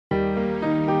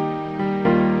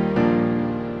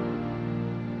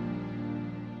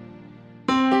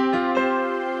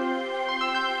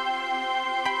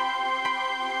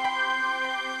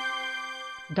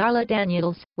Darla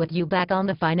Daniels, with you back on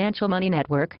the Financial Money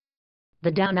Network.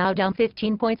 The Dow now down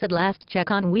 15 points at last check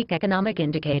on weak economic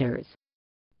indicators.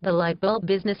 The light bulb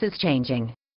business is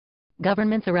changing.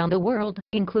 Governments around the world,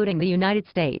 including the United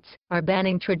States, are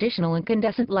banning traditional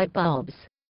incandescent light bulbs.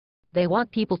 They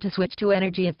want people to switch to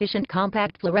energy-efficient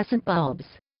compact fluorescent bulbs.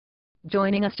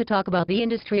 Joining us to talk about the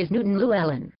industry is Newton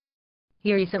Llewellyn.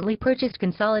 He recently purchased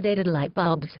Consolidated Light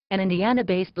Bulbs, an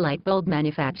Indiana-based light bulb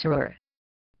manufacturer.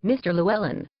 Mr.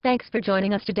 Llewellyn, thanks for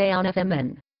joining us today on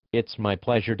FMN. It's my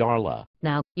pleasure, Darla.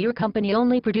 Now, your company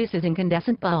only produces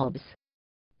incandescent bulbs.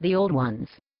 The old ones.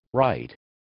 Right.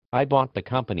 I bought the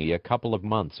company a couple of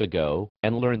months ago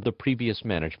and learned the previous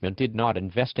management did not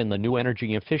invest in the new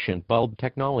energy-efficient bulb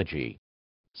technology.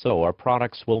 So our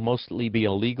products will mostly be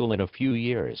illegal in a few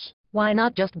years. Why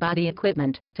not just buy the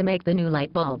equipment to make the new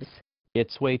light bulbs?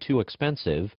 It's way too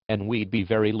expensive, and we'd be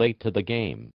very late to the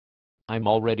game. I'm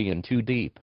already in too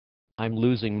deep. I'm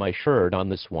losing my shirt on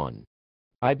this one.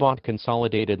 I bought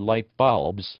Consolidated Light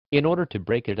Bulbs in order to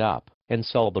break it up and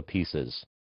sell the pieces.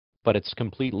 But it's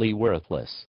completely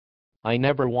worthless. I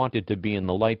never wanted to be in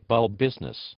the light bulb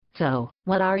business. So,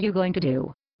 what are you going to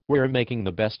do? We're making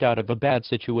the best out of a bad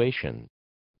situation.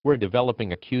 We're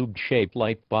developing a cube-shaped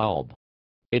light bulb.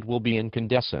 It will be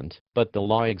incandescent, but the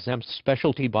law exempts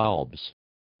specialty bulbs.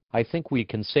 I think we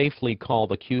can safely call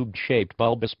the cube-shaped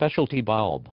bulb a specialty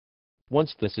bulb.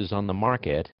 Once this is on the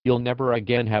market, you'll never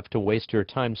again have to waste your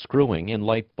time screwing in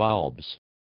light bulbs.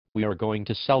 We are going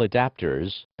to sell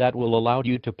adapters that will allow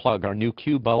you to plug our new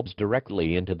cube bulbs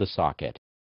directly into the socket.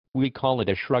 We call it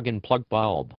a Shrug and plug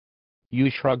bulb. You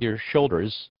shrug your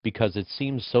shoulders because it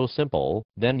seems so simple,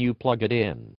 then you plug it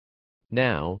in.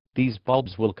 Now, these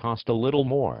bulbs will cost a little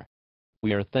more.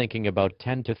 We are thinking about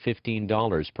 $10 to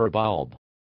 $15 per bulb.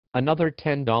 Another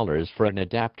 $10 for an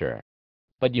adapter.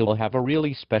 But you'll have a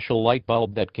really special light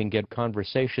bulb that can get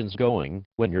conversations going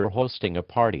when you're hosting a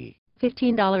party.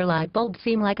 $15 light bulbs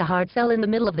seem like a hard sell in the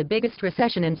middle of the biggest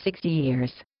recession in 60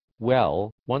 years. Well,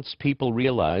 once people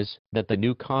realize that the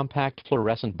new compact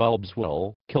fluorescent bulbs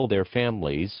will kill their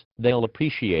families, they'll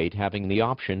appreciate having the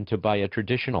option to buy a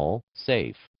traditional,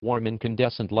 safe, warm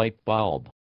incandescent light bulb.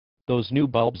 Those new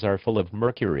bulbs are full of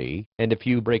mercury, and if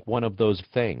you break one of those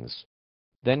things,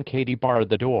 then Katie barred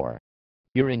the door.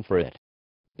 You're in for it.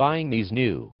 Buying these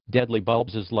new, deadly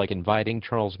bulbs is like inviting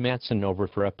Charles Manson over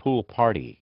for a pool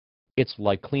party. It's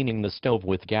like cleaning the stove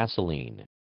with gasoline.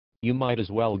 You might as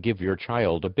well give your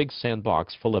child a big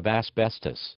sandbox full of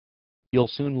asbestos. You'll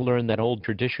soon learn that old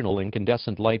traditional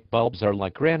incandescent light bulbs are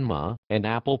like grandma, and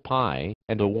apple pie,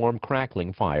 and a warm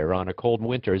crackling fire on a cold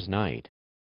winter's night.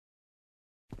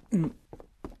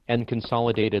 And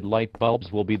Consolidated Light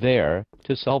Bulbs will be there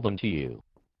to sell them to you.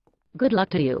 Good luck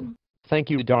to you. Thank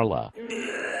you, Darla.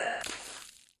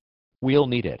 We'll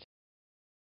need it.